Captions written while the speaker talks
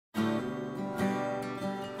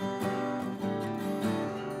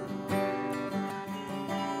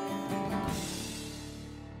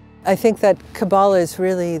I think that Kabbalah is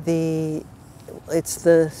really it's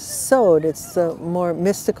the sod, it's the more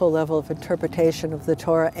mystical level of interpretation of the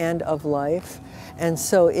Torah and of life. And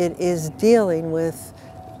so it is dealing with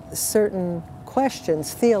certain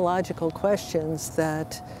questions, theological questions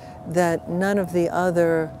that none of the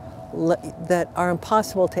other, that are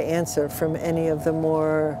impossible to answer from any of the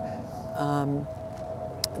more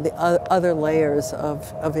the other layers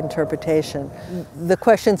of interpretation. The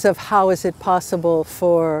questions of how is it possible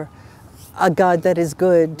for a God that is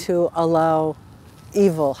good to allow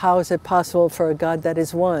evil? How is it possible for a God that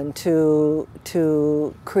is one to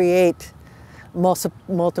create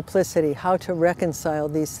multiplicity? How to reconcile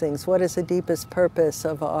these things? What is the deepest purpose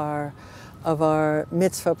of our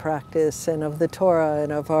mitzvah practice and of the Torah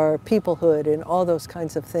and of our peoplehood and all those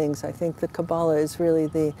kinds of things? I think the Kabbalah is really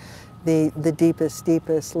the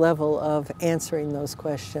deepest level of answering those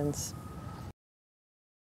questions.